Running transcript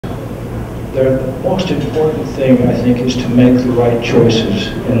The most important thing, I think, is to make the right choices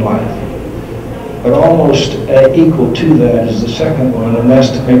in life. But almost equal to that is the second one, and that's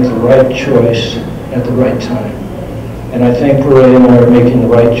to make the right choice at the right time. And I think Parade and I are making the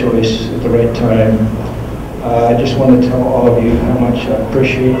right choice at the right time. I just want to tell all of you how much I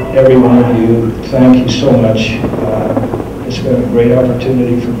appreciate every one of you. Thank you so much. It's been a great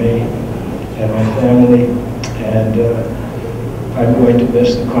opportunity for me and my family, and I'm going to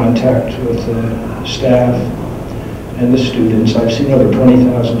miss the contact with the staff and the students. I've seen over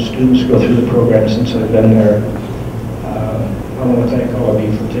 20,000 students go through the program since I've been there. I want to thank all of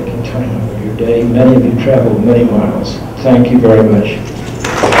you for taking time out of your day. Many of you traveled many miles. Thank you very much.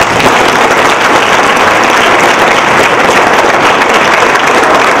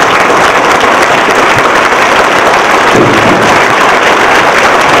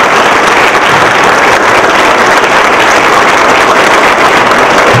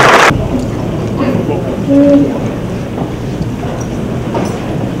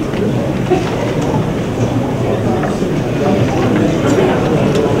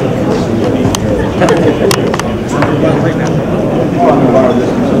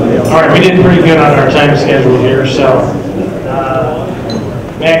 We did pretty good on our time schedule here, so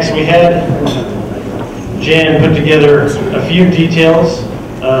Max, we had Jan put together a few details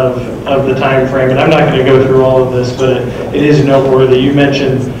of the time frame, and I'm not going to go through all of this, but it is noteworthy. You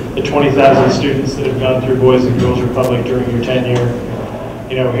mentioned the 20,000 students that have gone through Boys and Girls Republic during your tenure.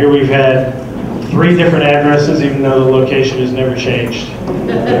 You know, here we've had 3 different addresses, even though the location has never changed in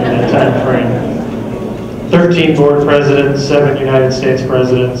that time frame. 13 board presidents, 7 United States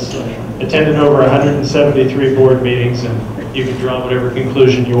presidents, attended over 173 board meetings, and you can draw whatever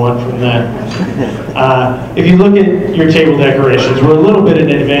conclusion you want from that. If you look at your table decorations, we're a little bit in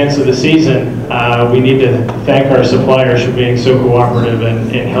advance of the season. We need to thank our suppliers for being so cooperative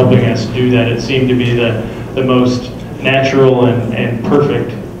and helping us do that. It seemed to be the most natural and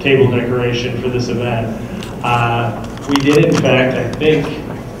perfect table decoration for this event. We did, in fact, I think,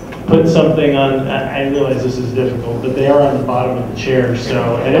 put something on, I realize this is difficult, but they are on the bottom of the chair.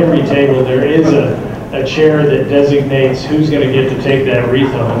 So at every table there is a chair that designates who's going to get to take that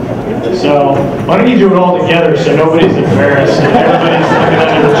wreath home. So why don't you do it all together so nobody's embarrassed and everybody's